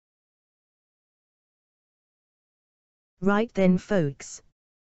Right then folks.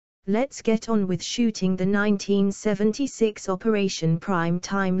 Let's get on with shooting the 1976 Operation Prime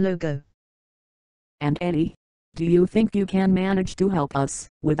Time logo. And Eddie, do you think you can manage to help us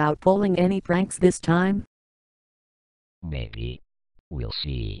without pulling any pranks this time? Maybe. We'll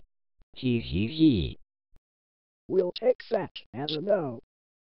see. Hee. We'll take that as a no.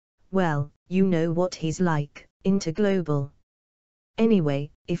 Well, you know what he's like, Interglobal. Anyway,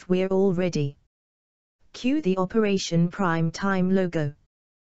 if we're all ready. Cue the Operation Prime Time logo.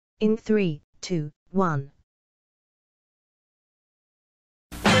 In 3, 2, 1.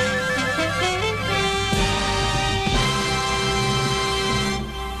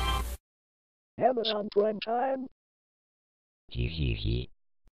 Amazon Prime Time? Hee.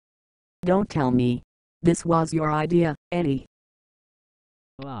 Don't tell me. This was your idea, Eddie.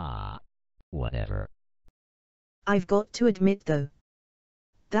 Ah. Whatever. I've got to admit though.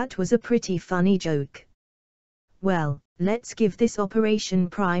 That was a pretty funny joke. Well, let's give this Operation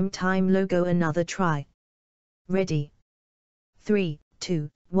Prime Time logo another try. Ready? 3, 2,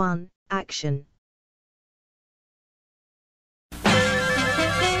 1, action.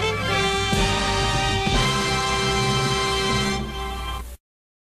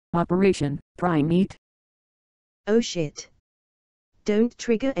 Operation Prime Meat. Oh shit. Don't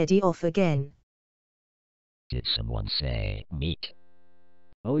trigger Eddie off again. Did someone say meat?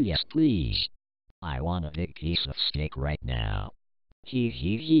 Oh yes please. I want a big piece of steak right now.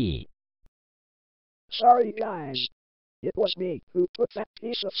 Hee. Sorry guys. It was me who put that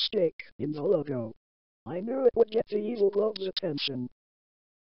piece of steak in the logo. I knew it would get the evil globe's attention.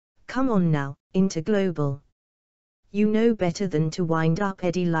 Come on now, Interglobal. You know better than to wind up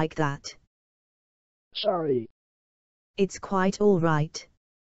Eddie like that. Sorry. It's quite alright.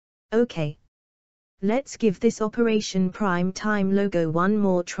 Okay. Let's give this Operation Prime Time logo one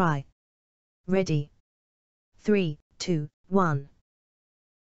more try. Ready? 3, 2, 1.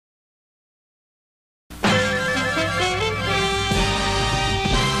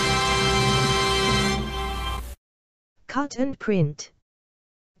 Cut and print.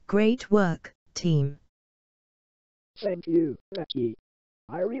 Great work, team. Thank you, Becky.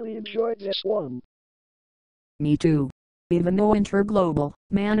 I really enjoyed this one. Me too. Even though Interglobal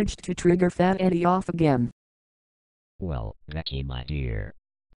managed to trigger Fat Eddie off again. Well, Becky my dear.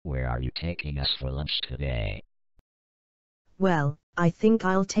 Where are you taking us for lunch today? Well, I think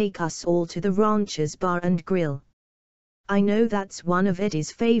I'll take us all to the Rancher's Bar and Grill. I know that's one of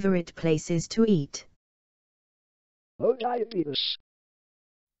Eddie's favorite places to eat. Oh diabetes.